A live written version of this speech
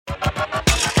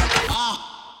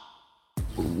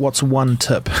what's one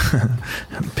tip?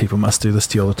 People must do this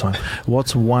to you all the time.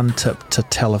 What's one tip to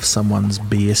tell if someone's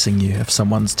BSing you, if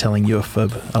someone's telling you a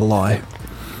fib, a lie?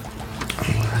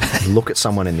 Look at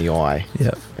someone in the eye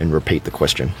and repeat the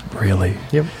question. Really?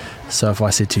 Yep. So if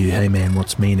I said to you, hey man,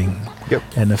 what's meaning? Yep.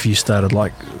 And if you started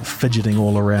like fidgeting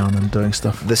all around and doing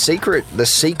stuff. The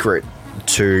secret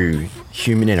to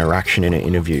human interaction in an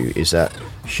interview is that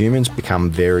humans become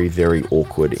very, very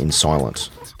awkward in silence.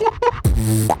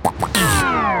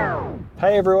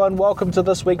 Hey everyone, welcome to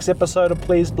this week's episode of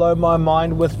Please Blow My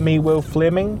Mind with me, Will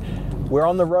Fleming. We're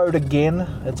on the road again.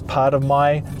 It's part of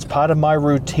my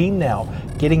routine now.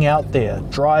 Getting out there,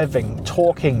 driving,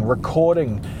 talking,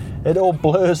 recording. It all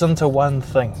blurs into one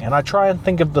thing. And I try and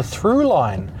think of the through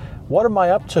line. What am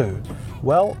I up to?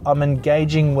 Well, I'm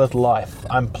engaging with life.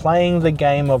 I'm playing the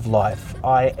game of life.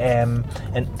 I am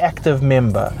an active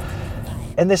member.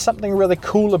 And there's something really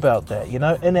cool about that. You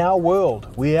know, in our world,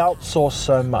 we outsource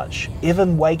so much.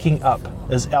 Even waking up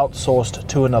is outsourced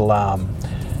to an alarm.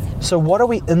 So what are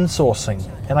we insourcing?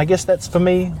 And I guess that's for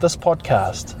me, this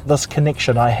podcast, this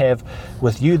connection I have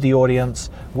with you, the audience,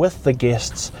 with the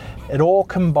guests. It all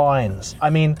combines.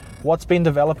 I mean, what's been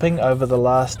developing over the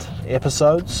last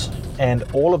episodes and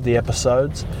all of the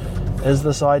episodes is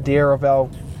this idea of our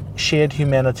shared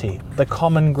humanity, the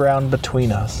common ground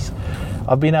between us.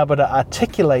 I've been able to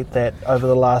articulate that over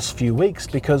the last few weeks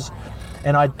because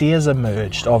an idea's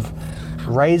emerged of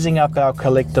raising up our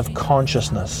collective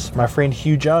consciousness. My friend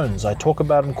Hugh Jones, I talk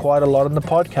about him quite a lot in the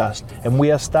podcast, and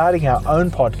we are starting our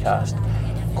own podcast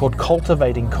called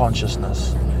Cultivating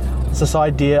Consciousness. It's this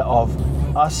idea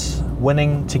of us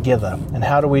winning together. And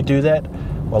how do we do that?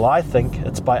 Well, I think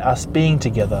it's by us being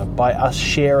together, by us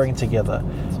sharing together.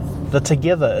 The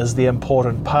together is the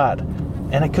important part.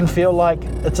 And it can feel like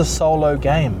it's a solo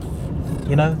game.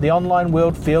 You know, the online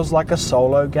world feels like a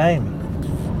solo game.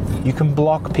 You can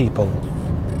block people.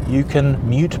 You can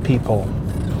mute people.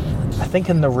 I think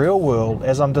in the real world,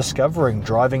 as I'm discovering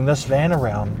driving this van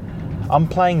around, I'm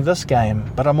playing this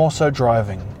game, but I'm also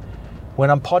driving. When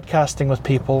I'm podcasting with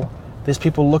people, there's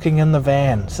people looking in the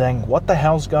van saying, what the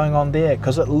hell's going on there?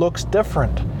 Because it looks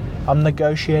different. I'm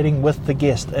negotiating with the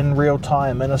guest in real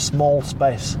time in a small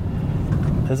space.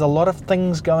 There's a lot of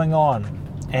things going on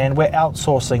and we're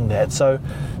outsourcing that. So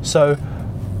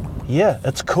yeah,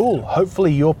 it's cool.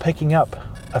 Hopefully you're picking up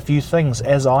a few things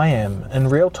as I am in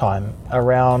real time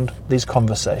around these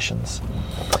conversations.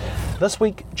 This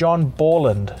week, John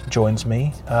Borland joins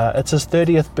me. It's his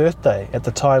 30th birthday at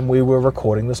the time we were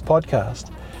recording this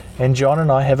podcast. And John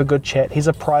and I have a good chat. He's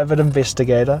a private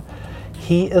investigator.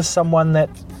 He is someone that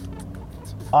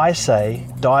I say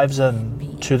dives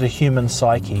into the human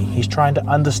psyche. He's trying to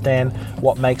understand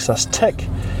what makes us tick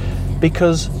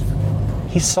because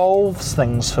he solves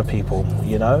things for people,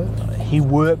 you know. He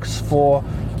works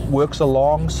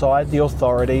alongside the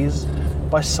authorities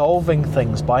by solving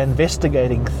things, by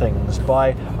investigating things,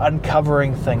 by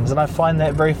uncovering things. And I find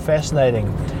that very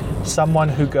fascinating. Someone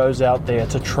who goes out there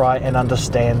to try and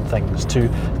understand things,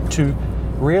 to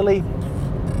really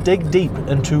dig deep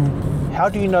into how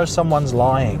do you know someone's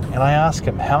lying? And I ask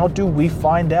him, how do we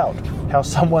find out how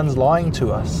someone's lying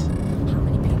to us?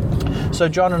 So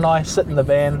John and I sit in the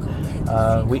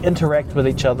van, we interact with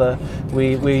each other,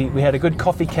 we had a good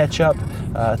coffee catch up.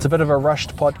 It's a bit of a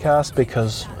rushed podcast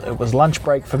because it was lunch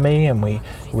break for me, and we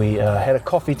had a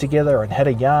coffee together and had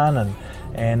a yarn,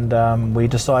 and we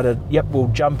decided, yep, we'll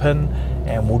jump in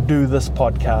and we'll do this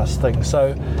podcast thing.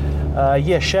 So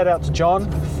shout out to John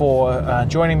for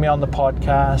joining me on the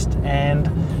podcast and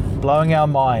blowing our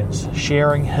minds,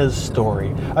 sharing his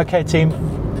story. Okay, team,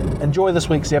 enjoy this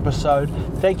week's episode.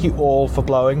 Thank you all for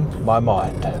blowing my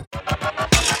mind.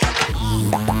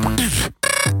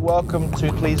 Welcome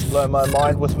to Please Blow My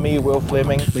Mind with me, Will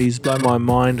Fleming. Please blow my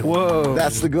mind. Whoa.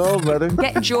 That's the goal, brother.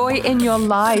 Get joy in your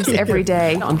lives every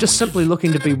day. I'm just simply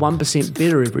looking to be 1%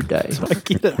 better every day. I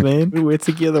get it, man. We're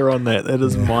together on that. That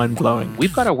is mind-blowing.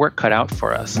 We've got our work cut out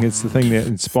for us. It's the thing that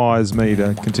inspires me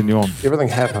to continue on. Everything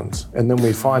happens, and then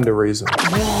we find a reason.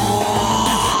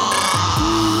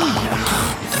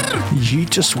 You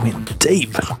just went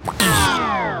deep.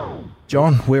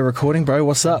 John, we're recording, bro.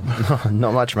 What's up?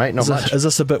 Not much, mate. Not much. Is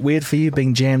this a bit weird for you,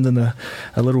 being jammed in a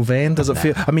little van? Does it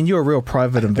feel... I mean, you're a real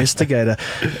private investigator.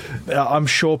 I'm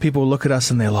sure people look at us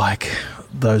and they're like,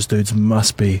 those dudes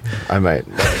must be... Oh, mate.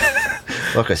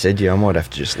 Like I said to you, I might have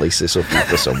to just lease this off you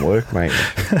for some work, mate.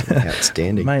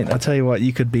 Outstanding. Mate, I tell you what,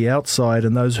 you could be outside,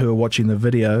 and those who are watching the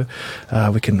video,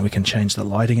 we can change the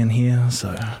lighting in here.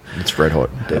 So it's red hot.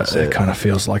 It kind of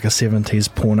feels like a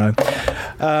 70s porno.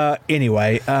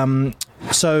 Anyway,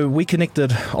 So we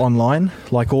connected online,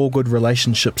 like all good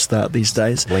relationships start these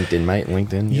days. LinkedIn, mate.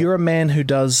 LinkedIn. You're a man who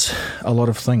does a lot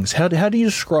of things. How do you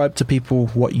describe to people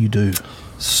what you do?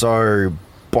 So,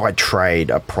 by trade,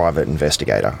 a private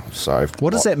investigator. So,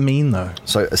 What does that mean, though?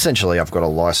 So, essentially, I've got a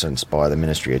license by the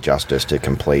Ministry of Justice to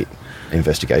complete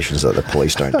investigations that the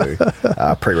police don't do.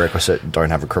 Prerequisite, don't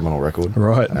have a criminal record.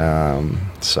 Right. And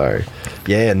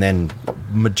then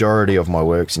majority of my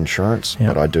work's insurance, Yeah.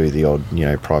 but I do the odd,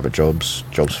 private jobs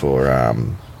for,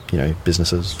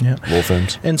 businesses, Yeah. law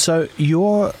firms. And so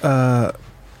you're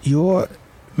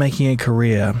making a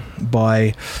career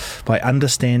by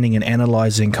understanding and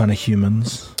analyzing kind of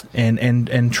humans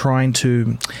and trying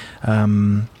to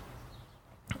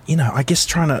I guess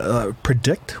trying to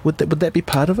predict. Would that be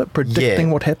part of it?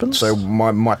 Predicting what happens? So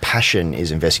my passion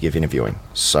is investigative interviewing.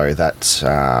 So that's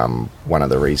one of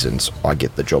the reasons I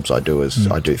get the jobs I do is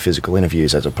I do physical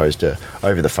interviews as opposed to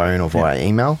over the phone or via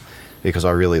email, because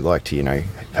I really like to,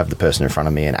 have the person in front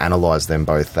of me and analyse them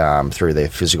both through their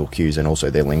physical cues and also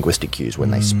their linguistic cues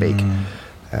when they speak,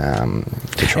 to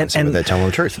try and see whether they're telling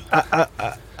the truth.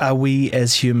 Are we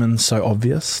as humans so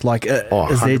obvious? Like, is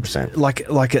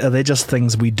 100%. Are there just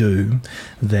things we do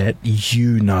that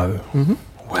Mm-hmm.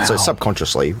 Wow. So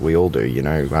subconsciously, we all do.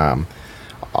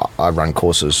 I run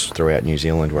courses throughout New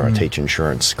Zealand where I teach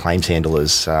insurance claims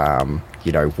handlers,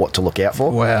 what to look out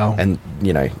for. Wow. And,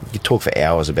 you talk for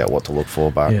hours about what to look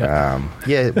for. But,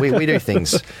 we do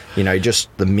things,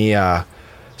 just the mere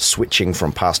switching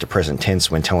from past to present tense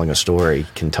when telling a story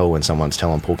can tell when someone's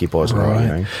telling porcupines.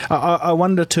 Right. I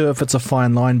wonder too if it's a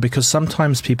fine line, because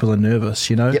sometimes people are nervous,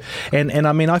 Yep. and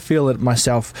I mean, I feel it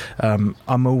myself.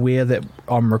 I'm aware that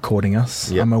I'm recording us.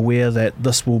 Yep. I'm aware that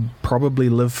this will probably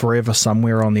live forever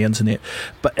somewhere on the internet.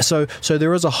 But so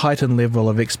there is a heightened level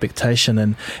of expectation,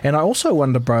 and I also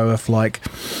wonder, bro, if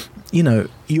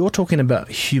you're talking about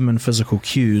human physical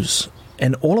cues,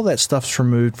 and all of that stuff's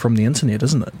removed from the internet,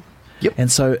 isn't it? Yep.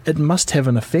 And so it must have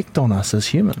an effect on us as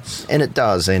humans. And it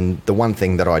does. And the one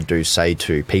thing that I do say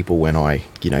to people when I,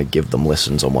 give them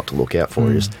lessons on what to look out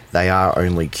for is they are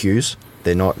only cues.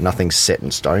 They're nothing's set in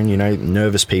stone.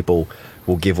 Nervous people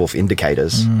will give off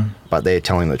indicators, but they're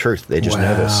telling the truth. They're just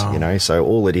nervous, So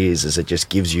all it is it just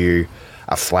gives you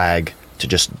a flag to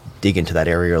just dig into that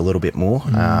area a little bit more.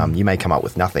 You may come up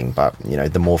with nothing, but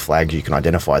the more flags you can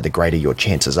identify, the greater your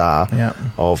chances are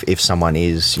of, if someone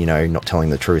is not telling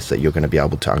the truth, that you're going to be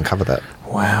able to uncover that.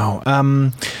 Wow.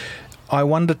 I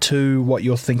wonder too what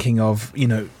you're thinking of.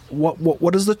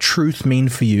 What does the truth mean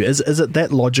for you? Is it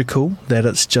that logical that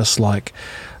it's just like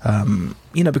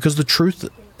because the truth,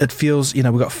 it feels, we've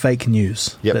got fake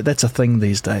news. Yep. That's a thing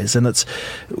these days. And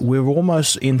we're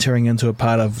almost entering into a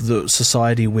part of the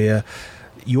society where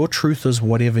your truth is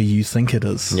whatever you think it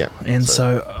is. Yep. And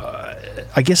so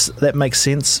I guess that makes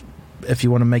sense if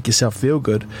you want to make yourself feel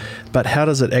good. But how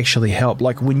does it actually help?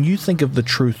 Like, when you think of the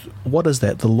truth, what is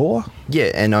that? The law?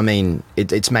 Yeah, and I mean,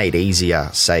 it's made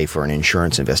easier, say, for an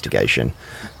insurance investigation.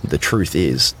 The truth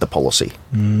is the policy,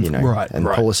 Right. And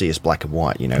the policy is black and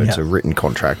white, it's a written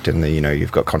contract, and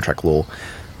you've got contract law.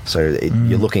 So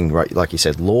you're looking, right, like you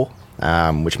said, law,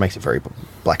 which makes it very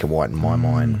black and white in my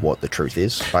mind what the truth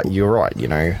is. But you're right,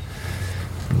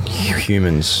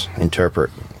 humans interpret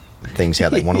things how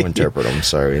they want to interpret them.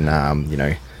 So in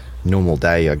normal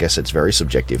day, I guess it's very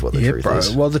subjective what the truth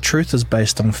is. Well, the truth is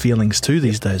based on feelings too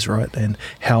these days, right? And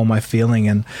how am I feeling?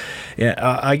 And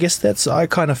I guess I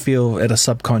kind of feel at a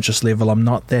subconscious level I'm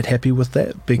not that happy with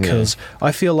that, because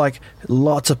I feel like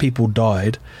lots of people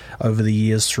died over the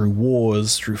years through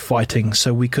wars, through fighting,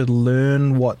 so we could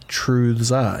learn what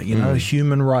truths are,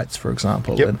 human rights, for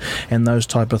example, and those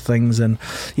type of things. And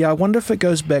I wonder if it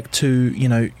goes back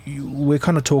to, we're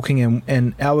kind of talking,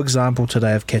 and our example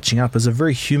today of catching up is a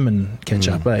very human catch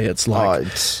up, eh? It's like,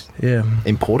 it's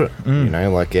important,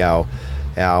 like our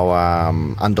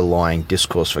underlying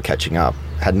discourse for catching up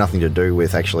had nothing to do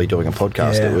with actually doing a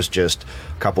podcast. It was just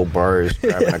a couple bros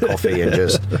grabbing a coffee and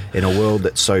just, in a world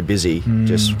that's so busy,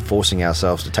 just forcing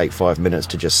ourselves to take 5 minutes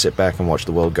to just sit back and watch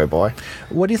the world go by.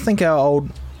 What do you think our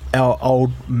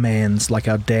old mans, like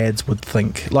our dads, would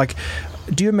think? Like,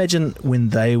 do you imagine when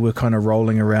they were kind of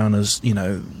rolling around as,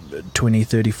 20,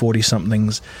 30, 40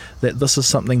 somethings, that this is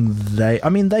something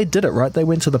they did it, right? They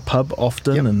went to the pub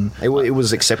often, and it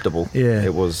was acceptable.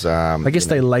 It was I guess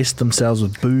they laced themselves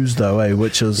with booze though,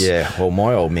 which is well,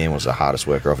 my old man was the hardest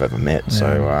worker I've ever met.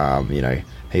 So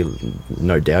he,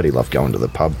 no doubt, he loved going to the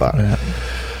pub, but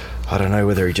I don't know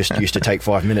whether he just used to take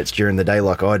 5 minutes during the day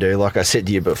like I do. Like I said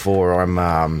to you before,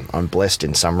 I'm blessed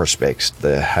in some respects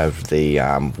to have the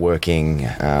working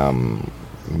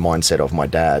mindset of my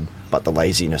dad, but the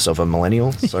laziness of a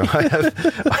millennial. So I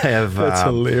have That's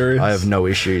hilarious. I have no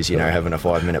issues, having a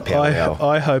 5-minute power hour.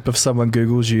 I hope if someone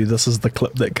Googles you, this is the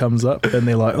clip that comes up, and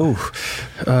they're like,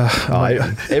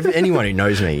 Anyone who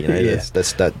knows me, Yeah.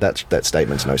 that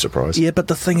statement's no surprise. Yeah, but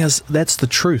the thing is, that's the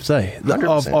truth, eh?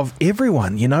 100%. Of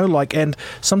everyone, and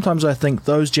sometimes I think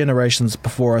those generations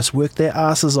before us worked their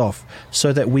asses off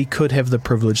so that we could have the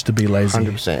privilege to be lazy.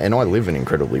 100%. And I live an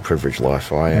incredibly privileged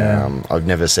life. I've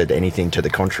never said anything to the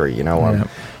contrary. I'm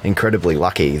incredibly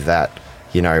lucky that,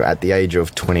 at the age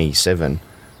of 27,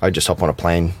 I just hop on a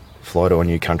plane, fly to a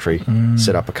new country,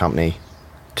 set up a company.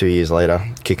 2 years later,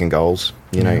 kicking goals.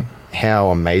 How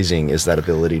amazing is that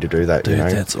ability to do that? Dude,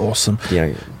 that's awesome.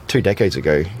 2 decades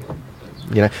ago,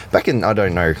 back in, I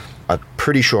don't know, I'm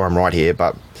pretty sure I'm right here,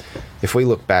 but if we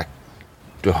look back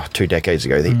 2 decades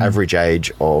ago, the average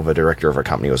age of a director of a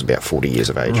company was about 40 years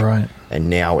of age. Right. And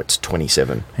now it's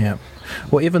 27. Yeah.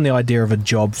 Well, even the idea of a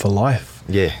job for life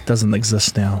doesn't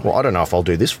exist now. Well, I don't know if I'll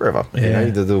do this forever. Yeah.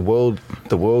 The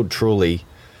world truly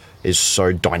is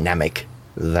so dynamic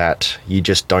that you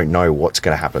just don't know what's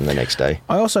going to happen the next day.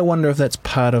 I also wonder if that's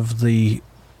part of the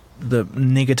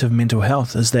negative mental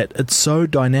health, is that it's so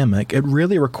dynamic, it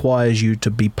really requires you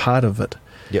to be part of it.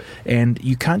 Yep. And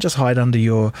you can't just hide under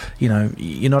your,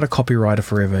 you're not a copywriter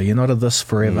forever, you're not a this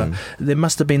forever. There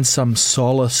must have been some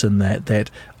solace in that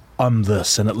I'm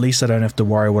this, and at least I don't have to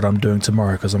worry what I'm doing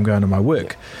tomorrow because I'm going to my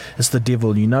work. It's the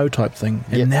devil type thing.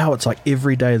 And now it's like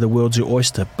every day the world's your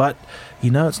oyster. But,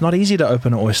 it's not easy to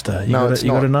open an oyster. You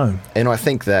got to know. And I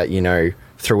think that,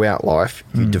 throughout life,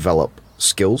 you develop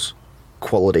skills,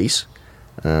 qualities,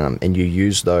 and you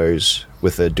use those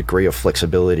with a degree of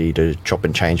flexibility to chop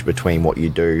and change between what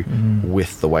you do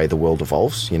with the way the world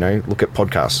evolves. Look at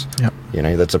podcasts.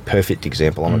 Yep. That's a perfect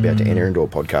example. I'm about to enter into a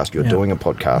podcast. You're doing a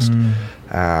podcast.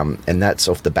 And that's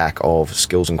off the back of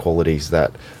skills and qualities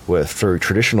that were through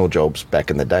traditional jobs back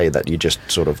in the day that you just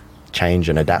sort of change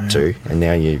and adapt to, and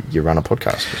now you run a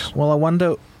podcast. Well, I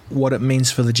wonder what it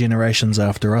means for the generations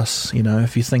after us.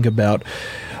 If you think about,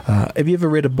 have you ever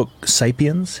read a book,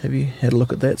 Sapiens? Have you had a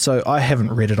look at that? So I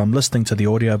haven't read it. I'm listening to the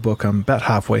audiobook. I'm about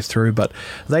halfway through, but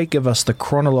they give us the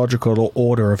chronological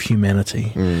order of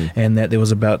humanity, and that there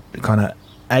was about kind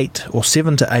of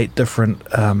 7 to 8 different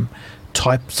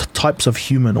types of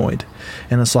humanoid,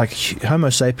 and it's like Homo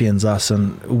sapiens, us,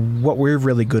 and what we're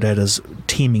really good at is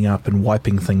teaming up and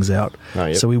wiping things out.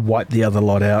 So we wiped the other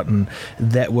lot out, and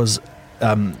that was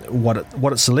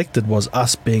what it selected was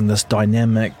us being this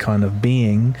dynamic kind of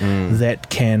being that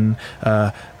can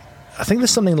I think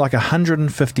there's something like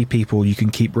 150 people you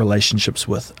can keep relationships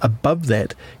with. Above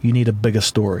that, you need a bigger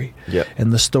story. Yep.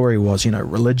 And the story was,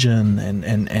 religion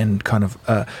and kind of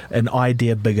an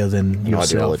idea bigger than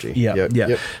yourself. Ideology. Yeah,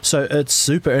 Yep. So it's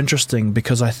super interesting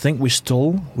because I think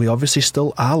we obviously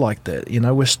still are like that.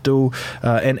 We're still,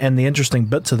 and the interesting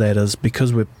bit to that is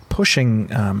because we're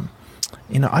pushing.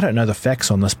 I don't know the facts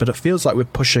on this, but it feels like we're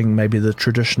pushing maybe the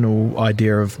traditional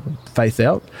idea of faith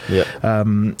out. Yeah.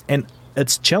 And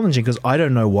it's challenging because I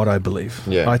don't know what I believe.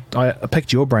 Yeah. I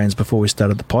picked your brains before we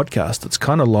started the podcast. It's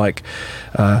kind of like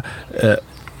no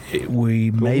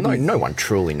one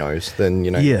truly knows. Then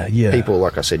Yeah. people,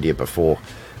 like I said before,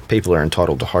 people are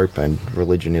entitled to hope, and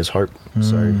religion is hope.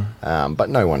 So, but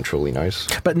no one truly knows.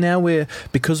 But now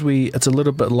it's a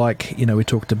little bit like we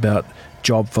talked about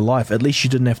job for life. At least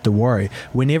you didn't have to worry.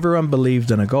 When everyone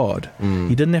believed in a God,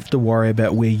 you didn't have to worry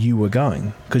about where you were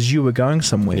going because you were going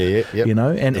somewhere.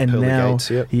 And now,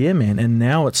 gates, yep. yeah, man. And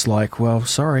now it's like, well,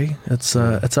 sorry, it's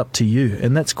up to you,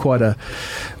 and that's quite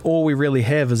all we really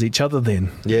have is each other then.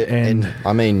 Yeah, and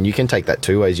I mean, you can take that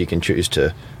two ways. You can choose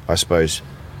to, I suppose,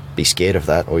 be scared of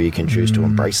that, or you can choose to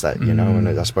embrace that. And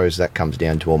I suppose that comes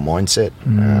down to a mindset.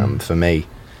 For me,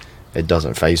 it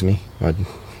doesn't faze me.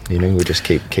 We just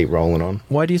keep rolling on.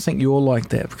 Why do you think you're like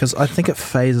that? Because I think it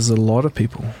phases a lot of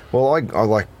people. Well,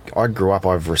 I grew up,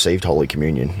 I've received Holy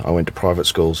Communion. I went to private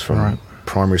schools from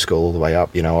primary school all the way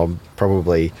up. I'm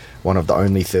probably one of the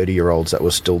only 30-year-olds that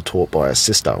was still taught by a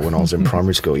sister when I was in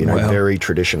primary school, Wow. Very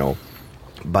traditional.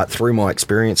 But through my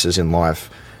experiences in life,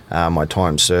 my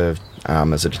time served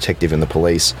as a detective in the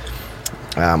police,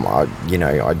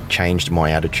 I changed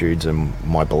my attitudes and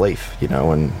my belief,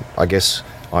 and I guess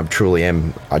I truly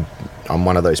am. I'm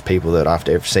one of those people that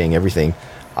after seeing everything,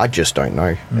 I just don't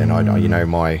know.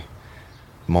 And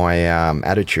my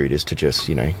attitude is to just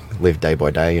live day by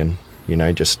day and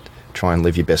just try and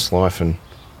live your best life, and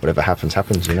whatever happens,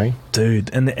 Dude,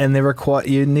 and they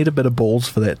you need a bit of balls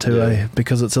for that too, eh?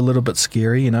 Because it's a little bit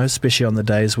scary, especially on the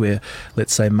days where,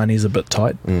 let's say, money's a bit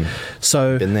tight.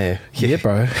 So been there. Yeah,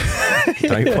 bro.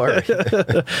 Don't worry.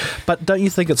 But don't you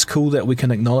think it's cool that we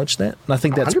can acknowledge that? And I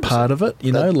think that's 100%. part of it,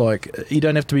 you know, like you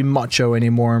don't have to be macho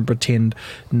anymore and pretend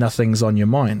nothing's on your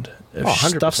mind. If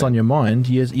 100%. stuff's on your mind,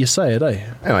 you say it, eh?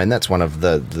 Anyway, and that's one of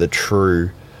the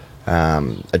true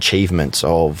achievements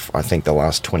of, I think, the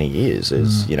last 20 years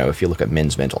is, you know, if you look at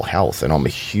men's mental health, and I'm a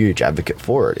huge advocate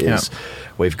for it, is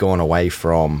we've gone away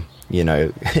from, you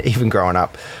know, even growing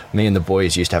up, me and the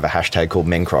boys used to have a hashtag called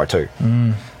Men Cry Too.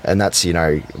 And that's, you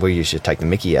know, we used to take the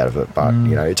mickey out of it, but,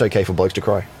 you know, it's okay for blokes to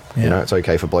cry. Yeah. You know, it's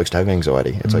okay for blokes to have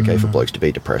anxiety. It's okay for blokes to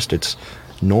be depressed. It's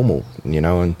normal, you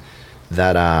know, and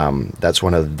that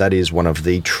is one of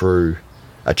the true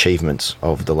achievements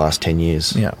of the last 10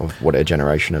 years of what our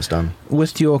generation has done.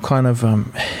 With your kind of,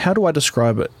 how do I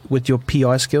describe it? With your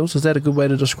PI skills, is that a good way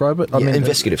to describe it?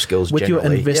 Investigative skills with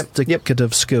generally. your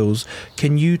investigative skills,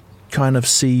 can you kind of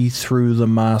see through the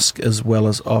mask as well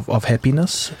as of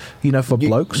happiness, you know, for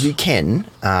blokes? You can,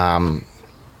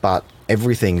 but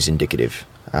everything's indicative.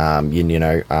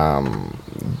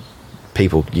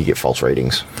 People, you get false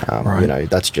readings. Right. You know,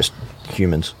 that's just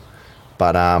humans.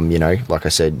 But, you know, like I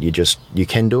said, you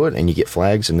can do it and you get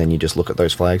flags and then you just look at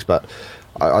those flags. But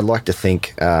I like to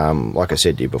think, like I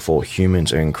said to you before,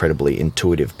 humans are incredibly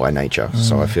intuitive by nature.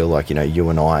 So I feel like, you know, you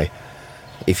and I,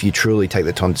 if you truly take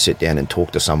the time to sit down and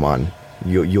talk to someone,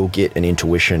 you'll get an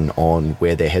intuition on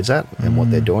where their head's at and what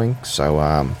they're doing.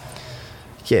 So,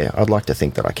 yeah, I'd like to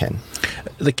think that I can.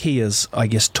 The key is, I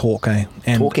guess, talk, eh?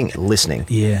 And talking, listening.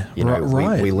 Yeah, you know,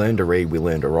 right. We learn to read, we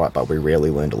learn to write, but we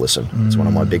rarely learn to listen. It's one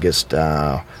of my biggest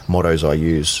mottos I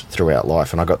use throughout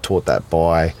life, and I got taught that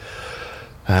by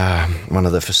one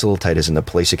of the facilitators in the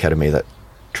police academy that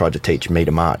tried to teach me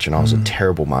to march, and I was a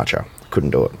terrible marcher.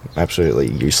 Couldn't do it.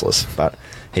 Absolutely useless. But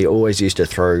he always used to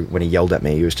throw, when he yelled at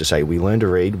me, he used to say, we learn to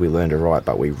read, we learn to write,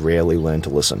 but we rarely learn to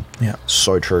listen. Yeah.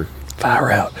 So true.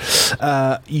 Far out.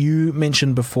 You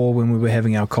mentioned before when we were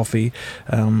having our coffee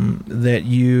that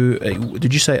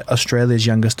did you say Australia's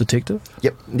youngest detective?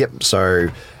 Yep. So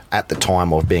at the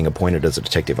time of being appointed as a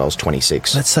detective, I was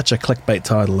 26. That's such a clickbait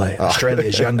title, eh?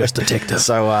 Australia's youngest detective.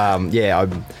 So,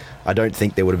 I don't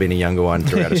think there would have been a younger one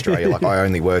throughout Australia. Like, I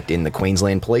only worked in the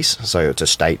Queensland Police, so it's a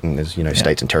state, and there's, you know,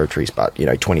 states and territories, but, you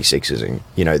know, 26 is,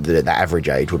 you know, the average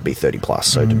age would be 30 plus,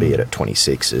 so to be at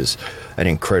 26 is an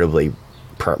incredibly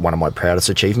one of my proudest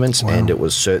achievements. Wow. And it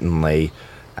was certainly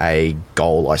a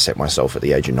goal I set myself at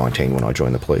the age of 19 when I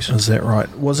joined the police. Is that right?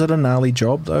 Was it a gnarly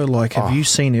job though? Like, have you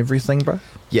seen everything, bro?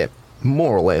 Yeah,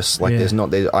 more or less. Like,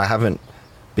 I haven't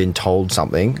been told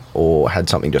something or had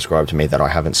something described to me that I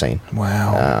haven't seen.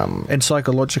 Wow. And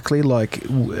psychologically, like,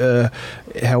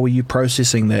 how were you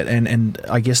processing that? And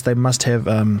I guess they must have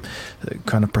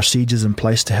kind of procedures in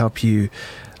place to help you.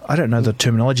 I don't know the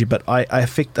terminology, but I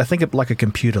think it like a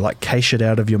computer, like cache it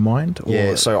out of your mind. Or?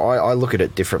 Yeah, so I look at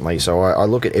it differently. So I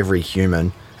look at every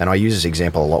human, and I use this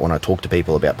example a lot when I talk to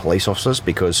people about police officers,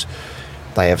 because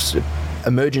they have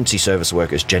emergency service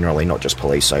workers generally, not just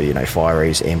police. So, you know,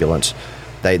 fireys, ambulance.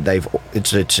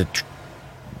 It's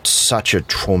such a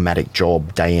traumatic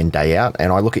job day in, day out.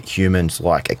 And I look at humans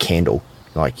like a candle.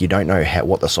 Like, you don't know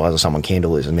what the size of someone's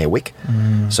candle is in their wick.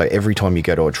 So every time you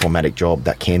go to a traumatic job,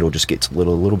 that candle just gets a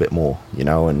little bit more, you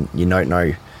know, and you don't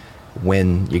know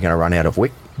when you're going to run out of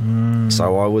wick.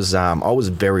 So I was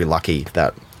very lucky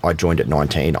that I joined at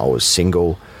 19. I was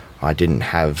single. I didn't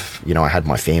have, you know, I had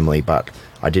my family, but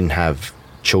I didn't have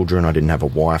children. I didn't have a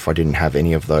wife. I didn't have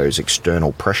any of those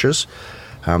external pressures.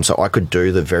 So I could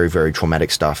do the very, very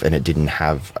traumatic stuff, and it didn't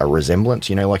have a resemblance.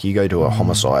 You know, like, you go to a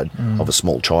homicide of a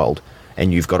small child,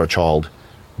 and you've got a child,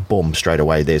 boom, straight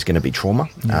away there's going to be trauma.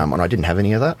 And I didn't have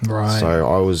any of that. Right. So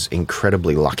I was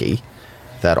incredibly lucky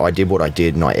that I did what I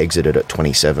did, and I exited at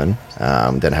 27,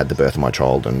 then had the birth of my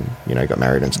child and, you know, got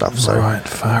married and stuff. So right,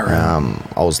 far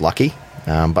out. I was lucky,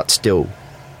 but still,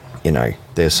 you know,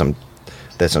 there's some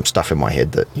stuff in my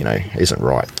head that, you know, isn't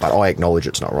right. But I acknowledge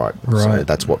it's not right. So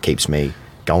that's what keeps me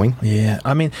going. Yeah,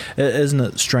 I mean, isn't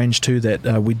it strange too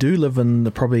that we do live in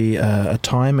probably a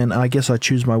time, and I guess I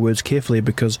choose my words carefully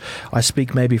because I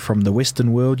speak maybe from the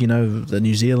Western world, you know, the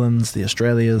New Zealands, the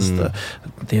Australias,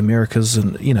 the Americas,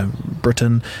 and, you know,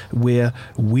 Britain, where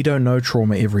we don't know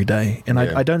trauma every day. And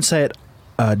I don't say it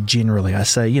generally. I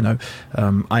say, you know,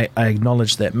 I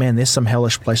acknowledge that, man, there's some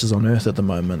hellish places on earth at the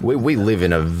moment. We live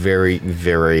in a very,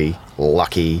 very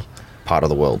lucky part of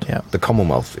the world. Yeah. The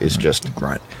Commonwealth is just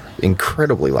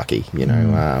incredibly lucky, you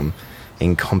know,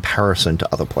 in comparison to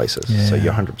other places. So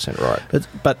you're 100% right.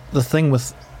 But the thing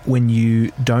with when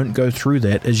you don't go through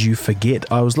that is you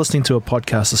forget. I was listening to a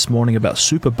podcast this morning about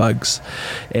superbugs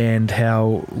and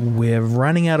how we're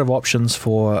running out of options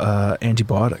for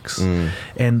antibiotics,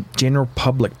 and general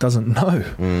public doesn't know.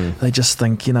 They just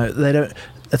think, they don't.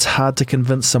 It's hard to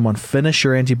convince someone, finish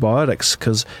your antibiotics,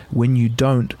 because when you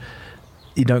don't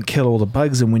kill all the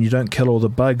bugs, and when you don't kill all the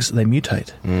bugs, they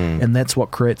mutate, and that's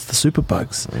what creates the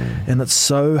superbugs. And it's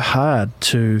so hard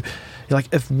to,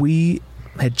 if we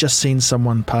had just seen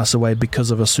someone pass away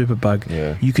because of a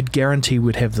superbug, you could guarantee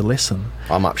we'd have the lesson.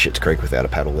 I'm up Shit's Creek without a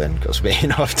paddle then, because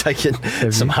I've taken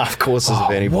some half courses of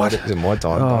antibiotics in my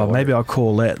time. Oh, maybe I'll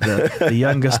call that the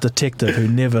youngest detective who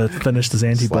never finished his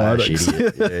antibiotics.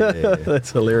 Yeah.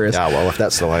 That's hilarious. Yeah, well, if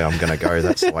that's the way I'm going to go,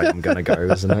 that's the way I'm going to go,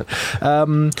 isn't it?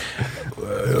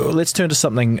 Let's turn to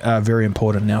something very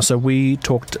important now. So we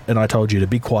talked, and I told you to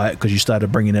be quiet because you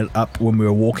started bringing it up when we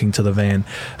were walking to the van.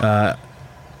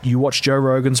 You watched Joe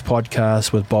Rogan's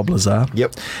podcast with Bob Lazar.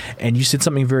 Yep. And you said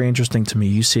something very interesting to me.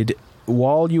 You said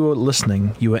while you were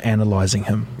listening, you were analysing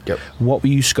him. Yep. What were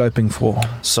you scoping for?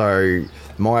 So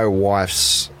my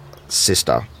wife's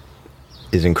sister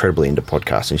is incredibly into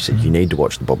podcasts, and she said, you need to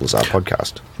watch the Bob Lazar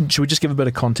podcast. Should we just give a bit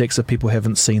of context if people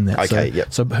haven't seen that? Okay,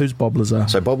 So who's Bob Lazar?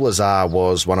 So Bob Lazar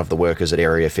was one of the workers at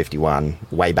Area 51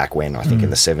 way back when, I think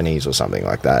in the 70s or something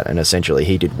like that. And essentially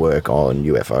he did work on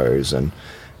UFOs, and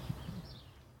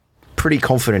pretty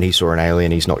confident he saw an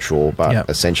alien. He's not sure, but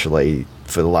essentially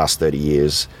for the last 30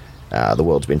 years the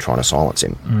world's been trying to silence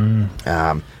him.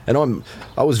 And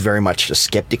I was very much a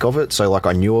skeptic of it, so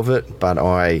I knew of it, but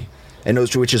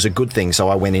which is a good thing, so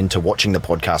I went into watching the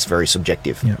podcast very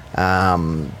subjective.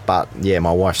 But yeah,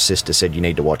 my wife's sister said you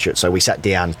need to watch it, so we sat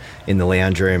down in the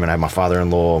lounge room and I had my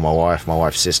father-in-law, my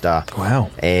wife's sister. Wow.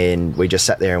 And we just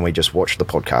sat there and we just watched the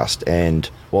podcast, and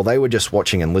while they were just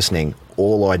watching and listening,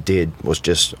 all I did was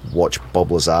just watch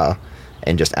Bob Lazar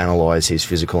and just analyse his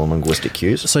physical and linguistic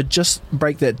cues. So just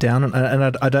break that down,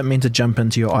 and I don't mean to jump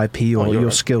into your IP or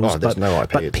your skills, there's no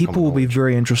IP, but people will be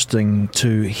very interesting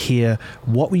to hear,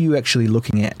 what were you actually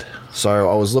looking at?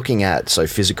 So I was looking at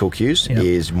physical cues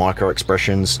is micro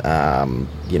expressions,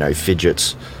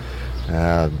 fidgets,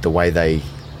 the way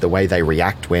they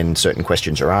react when certain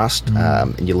questions are asked,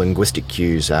 and your linguistic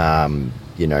cues.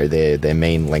 Their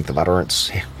mean length of utterance,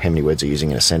 how many words are using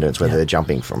in a sentence, whether they're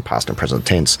jumping from past and present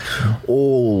tense,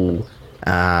 all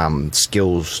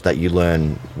skills that you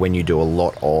learn when you do a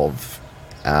lot of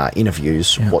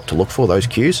interviews, what to look for, those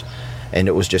cues. And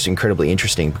it was just incredibly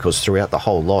interesting because throughout the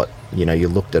whole lot, you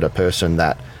looked at a person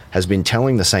that has been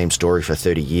telling the same story for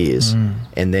 30 years.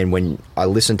 And then when I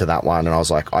listened to that one and I was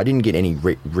like, I didn't get any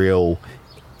real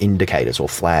indicators or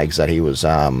flags that he was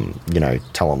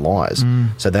telling lies.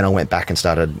 So then I went back and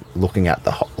started looking at the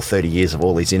whole 30 years of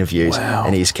all these interviews. Wow.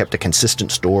 And he's kept a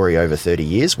consistent story over 30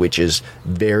 years, which is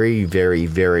very, very,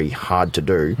 very hard to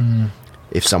do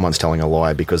if someone's telling a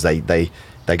lie, because they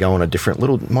go on a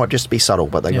different might just be subtle,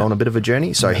 but they go on a bit of a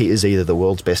journey. So he is either the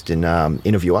world's best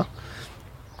interviewer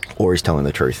or he's telling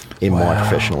the truth, in my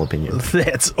professional opinion.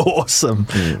 That's awesome.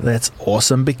 That's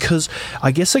awesome, because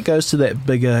I guess it goes to that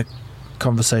bigger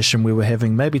conversation we were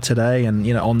having maybe today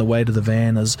and on the way to the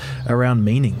van, is around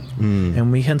meaning.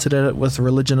 And we hinted at it with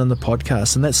religion in the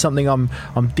podcast, and that's something I'm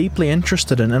deeply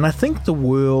interested in. And I think the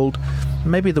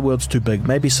world's too big,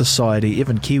 maybe society,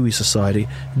 even Kiwi society,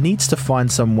 needs to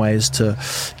find some ways to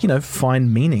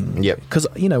find meaning. Because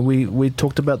we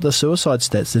talked about the suicide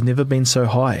stats, they've never been so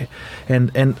high, and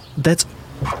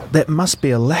that must be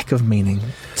a lack of meaning,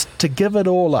 to give it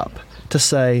all up, to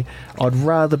say I'd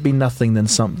rather be nothing than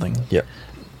something.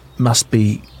 Must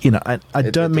be, I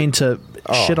don't mean to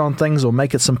shit on things or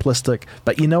make it simplistic,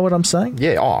 but you know what I'm saying?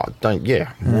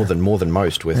 More than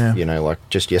most with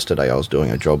just yesterday I was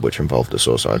doing a job which involved a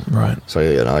suicide. Right. So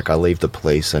I leave the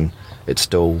police and it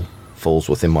still falls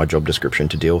within my job description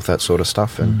to deal with that sort of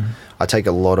stuff, and I take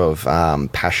a lot of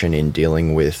passion in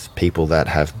dealing with people that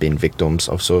have been victims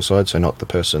of suicide. So not the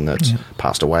person that's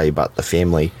passed away, but the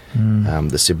family,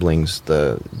 the siblings,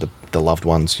 the loved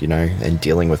ones, and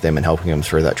dealing with them and helping them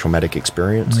through that traumatic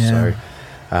experience. So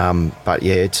but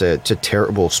it's a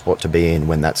terrible spot to be in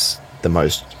when that's the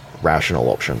most rational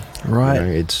option. Right.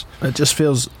 It just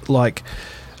feels like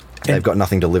they've got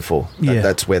nothing to live for.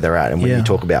 That's where they're at. And when you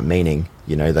talk about meaning,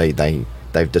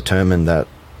 they've determined that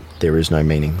there is no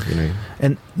meaning.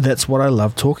 And that's what I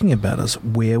love talking about, is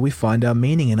where we find our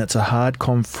meaning. And it's a hard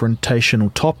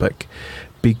confrontational topic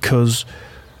because,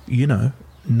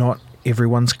 not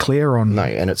everyone's clear on. No,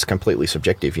 and it's completely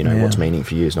subjective. What's meaning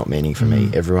for you is not meaning for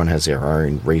me. Everyone has their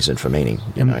own reason for meaning.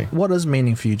 What is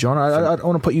meaning for you, John? I don't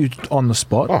want to put you on the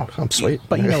spot. Oh, I'm sweet.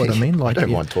 But you know what I mean. Like, I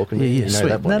don't mind talking. Yeah, you know sweet.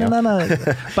 that No.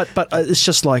 But it's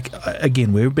just like,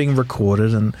 again, we're being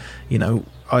recorded, and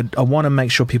I want to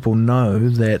make sure people know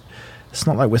that it's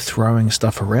not like we're throwing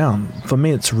stuff around. For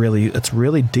me, it's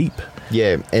really deep.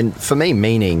 Yeah, and for me,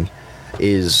 meaning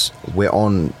is we're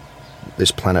on this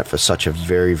planet for such a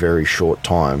very, very short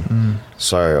time.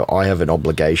 So I have an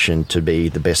obligation to be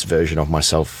the best version of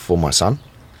myself for my son.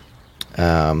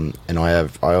 And I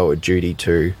owe a duty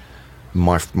to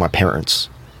my parents,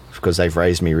 because they've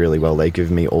raised me really well. They've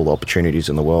given me all the opportunities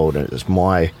in the world, and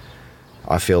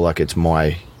I feel like it's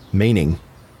my meaning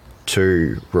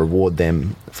to reward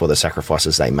them for the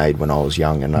sacrifices they made when I was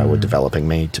young, and they were developing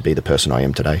me to be the person I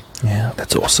am today. Yeah,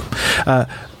 that's awesome.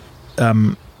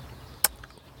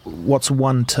 What's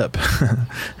one tip?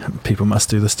 People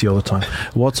must do this to you all the time.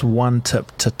 What's one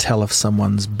tip to tell if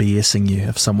someone's BSing you,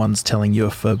 if someone's telling you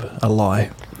a fib, a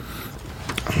lie?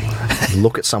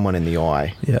 Look at someone in the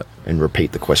eye and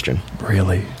repeat the question.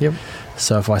 Really? Yep.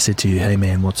 So if I said to you, hey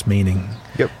man, what's meaning?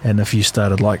 Yep. And if you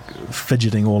started like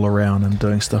fidgeting all around and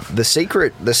doing stuff. The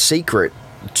secret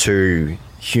to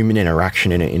human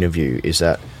interaction in an interview is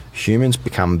that humans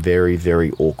become very,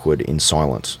 very awkward in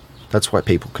silence. That's why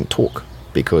people can talk.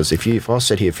 Because if I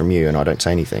sit here from you and I don't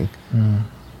say anything,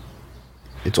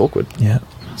 it's awkward. Yeah.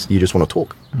 You just want to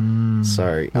talk.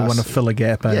 So we want to fill a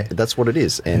gap, eh? Yeah, that's what it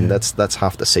is. And that's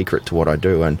half the secret to what I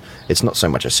do. And it's not so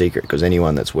much a secret, because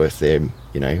anyone that's worth their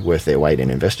weight in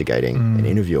investigating and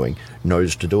interviewing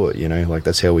knows to do it. Like,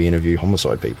 that's how we interview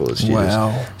homicide people. Is you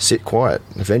just sit quiet.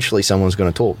 Eventually someone's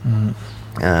going to talk.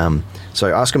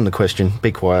 So ask them the question,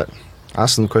 be quiet,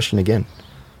 ask them the question again,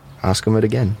 ask them it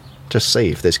again. Just see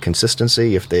if there's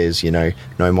consistency, if there's, no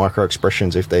micro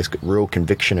expressions, if there's real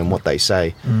conviction in what they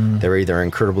say. They're either an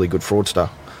incredibly good fraudster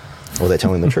or they're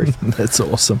telling the truth. That's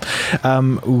awesome.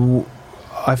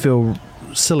 I feel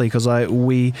silly because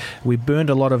we burned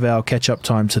a lot of our catch-up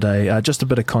time today. Just a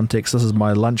bit of context, this is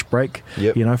my lunch break,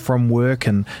 from work,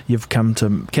 and you've come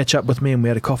to catch up with me, and we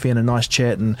had a coffee and a nice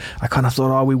chat, and I kind of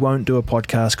thought, we won't do a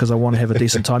podcast because I want to have a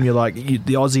decent time. You're like,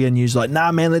 the Aussie in you's like,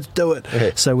 nah man, let's do it.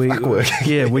 Yeah, so we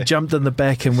jumped in the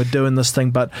back and we're doing this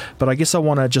thing, but I guess I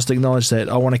want to just acknowledge that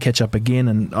I want to catch up again,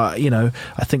 and I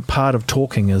think part of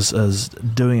talking is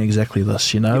doing exactly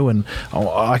this, and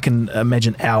I can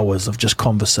imagine hours of just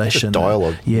conversation, just dialogue.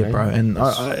 Bro, and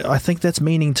I think that's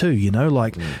meaning too,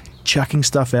 like chucking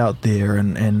stuff out there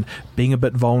and being a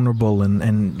bit vulnerable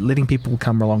and letting people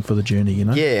come along for the journey,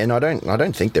 Yeah, and I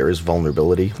don't think there is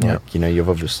vulnerability. Like, you've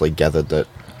obviously gathered that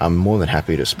I'm more than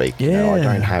happy to speak. Yeah, I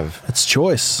don't have... It's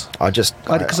choice.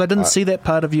 Because I didn't see that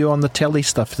part of you on the telly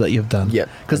stuff that you've done. Yeah.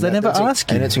 Because they never ask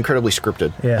you. And it's incredibly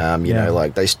scripted. Yeah.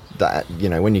 Like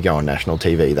when you go on national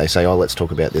TV, they say, let's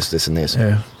talk about this, and this.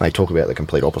 Yeah. They talk about the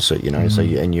complete opposite, so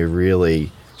you're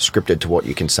really scripted to what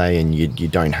you can say, and you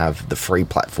don't have the free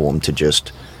platform to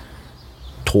just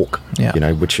talk,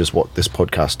 which is what this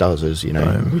podcast does, is,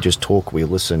 we just talk, we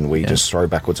listen, we just throw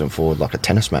backwards and forward like a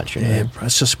tennis match. Yeah,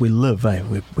 it's just we live,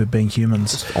 we're being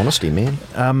humans. It's honesty, man.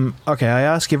 Okay, I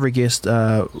ask every guest,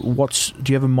 do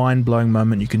you have a mind-blowing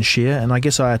moment you can share? And I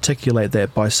guess I articulate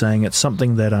that by saying it's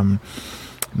something that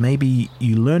maybe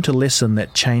you learned a lesson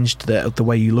that changed the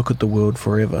way you look at the world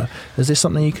forever. Is there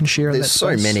something you can share in that space?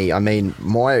 There's so many. I mean,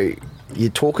 you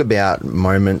talk about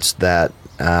moments that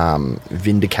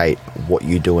vindicate what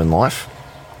you do in life,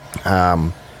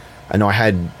 and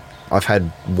I've had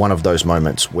one of those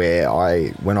moments where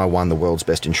when I won the World's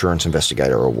Best Insurance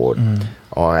Investigator Award,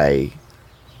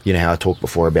 you know how I talked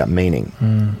before about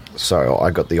meaning. So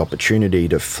I got the opportunity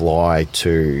to fly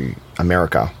to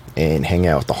America and hang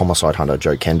out with the homicide hunter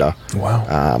Joe Kenda.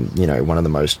 Wow. One of the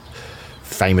most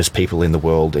famous people in the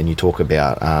world, and you talk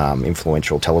about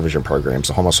influential television programs.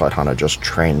 The homicide hunter just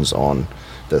trends on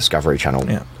the Discovery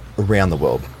Channel around the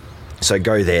world. So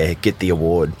go there, get the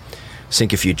award,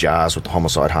 sink a few jars with the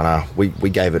homicide hunter. We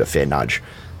gave it a fair nudge.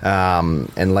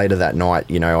 And later that night,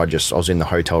 I was in the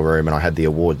hotel room and I had the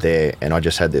award there, and I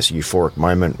just had this euphoric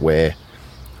moment where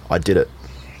I did it.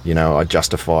 I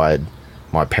justified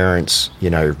my parents,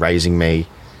 raising me,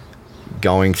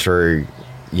 going through,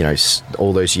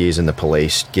 all those years in the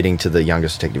police, getting to the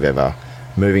youngest detective ever,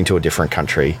 moving to a different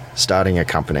country, starting a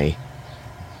company,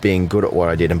 being good at what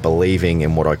I did and believing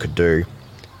in what I could do,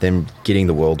 then getting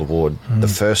the World Award. The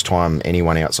first time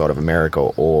anyone outside of America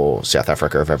or South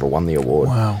Africa have ever won the award.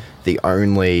 Wow. The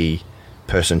only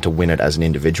person to win it as an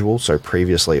individual. So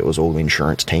previously it was all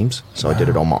insurance teams. So I did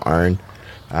it on my own.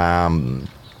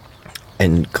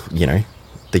 And,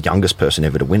 the youngest person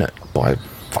ever to win it by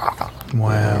far.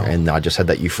 Wow. And I just had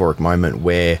that euphoric moment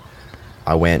where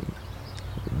I went,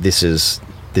 this is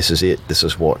it. This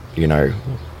is what,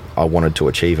 I wanted to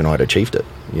achieve, and I'd achieved it,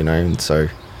 and so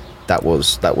that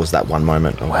was that one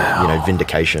moment of,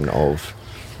 vindication of,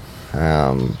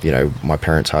 my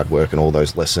parents' hard work and all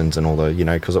those lessons and all the,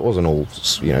 because it wasn't all,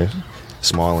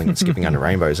 smiling and skipping under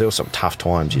rainbows. There were some tough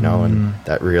times, and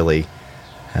that really,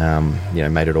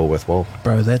 made it all worthwhile.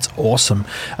 Bro, that's awesome.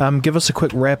 Give us a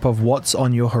quick wrap of what's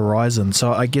on your horizon.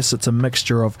 So I guess it's a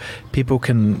mixture of people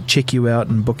can check you out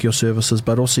and book your services,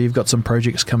 but also you've got some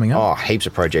projects coming up. Oh, heaps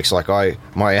of projects. Like I've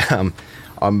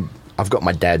got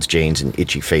my dad's genes and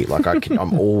itchy feet. Like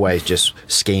I'm always just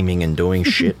scheming and doing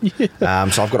shit. So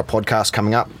I've got a podcast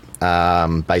coming up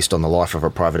based on the life of a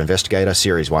private investigator.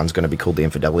 Series 1's going to be called The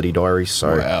Infidelity Diaries.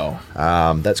 So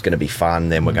that's going to be fun.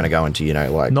 Then we're going to go into,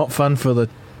 not fun for the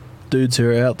dudes who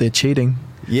are out there cheating.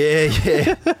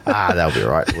 Yeah. That'll be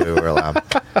right.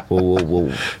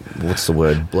 We'll what's the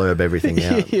word? Blurb everything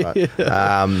out. But,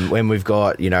 when we've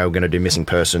got, we're going to do missing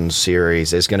persons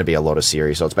series. There's going to be a lot of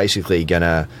series. So it's basically going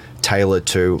to tailor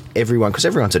to everyone, because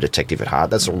everyone's a detective at heart.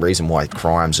 That's the reason why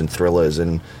crimes and thrillers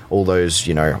and all those,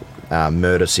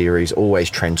 murder series always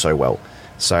trend so well.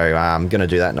 So I'm going to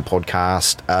do that in a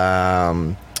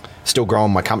podcast. Still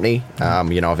growing my company.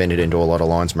 I've entered into a lot of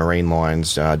lines, marine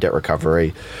lines, debt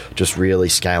recovery, just really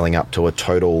scaling up to a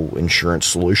total insurance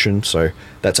solution. So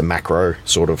that's a macro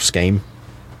sort of scheme.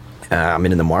 And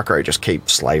in the micro, just keep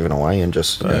slaving away and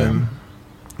just,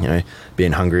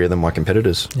 being hungrier than my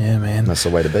competitors. Yeah, man. That's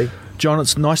the way to be. John,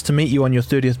 it's nice to meet you on your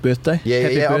 30th birthday.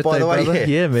 Happy birthday, Oh, by the way, brother.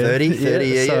 Yeah, man.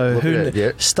 30, So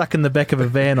who stuck in the back of a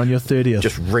van on your 30th?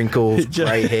 Just wrinkles,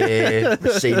 grey hair,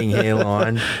 receding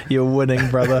hairline. You're winning,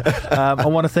 brother. I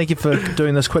want to thank you for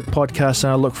doing this quick podcast,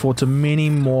 and I look forward to many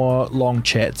more long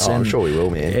chats. I'm sure we will,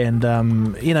 man.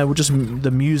 And, we're just the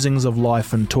musings of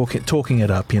life and talking it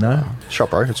up,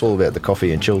 Shop, bro. It's all about the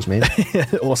coffee and chills, man.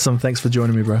 Awesome. Thanks for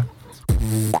joining me, bro.